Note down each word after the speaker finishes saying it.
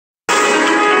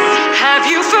Have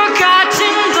you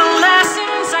forgotten the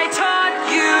lessons I taught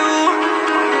you?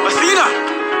 Athena!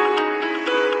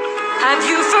 Have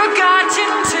you forgotten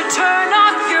to turn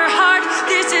off your heart?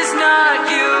 This is not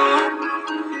you.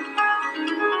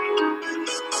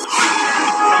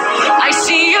 I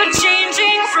see you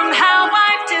changing from how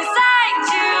I've designed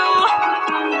you.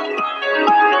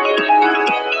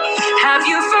 Have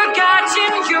you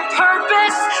forgotten your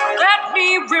purpose? Let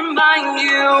me remind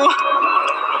you.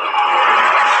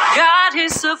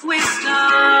 Goddess of wisdom,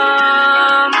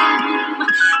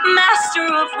 master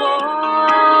of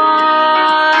war.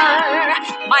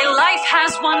 My life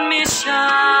has one mission: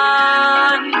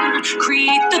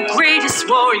 create the greatest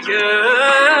warrior.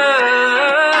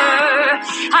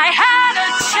 I had a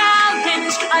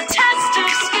challenge, a test of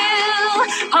skill,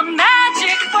 a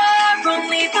magic bar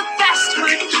only the best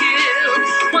would kill.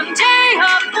 One day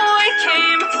a boy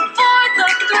came for the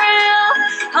thrill,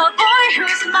 a boy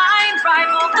whose mind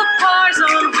rivaled the bar's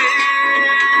own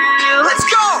will. Let's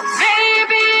go!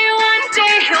 Maybe one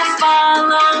day he'll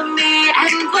follow me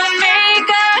and we'll make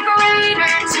a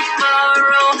greater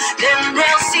tomorrow. Then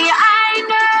they'll see I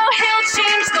know he'll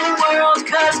change the world,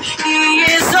 'cause he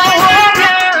is a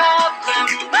warrior of the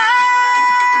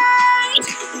mind.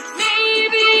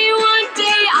 Maybe one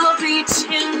day I'll reach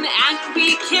him and we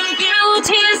can build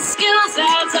his skills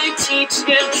as I teach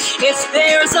him. If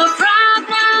there's a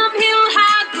problem, he'll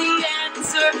have the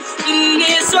answer. He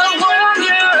is a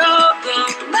warrior of the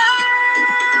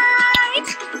mind.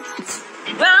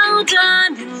 Well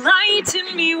done,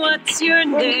 enlighten me, what's your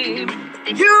name?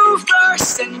 You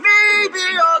first, and maybe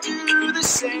I'll do the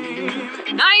same.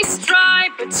 Nice try,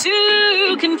 but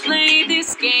two can play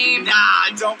this game. Nah,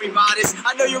 don't be modest.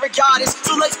 I know you're a goddess,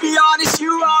 so let's be honest.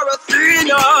 You are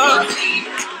Athena.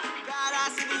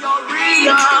 Badass in the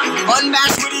arena,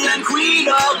 unmatched, witty, and queen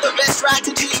of the best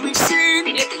strategies we've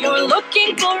seen. If you're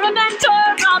looking for a mentor,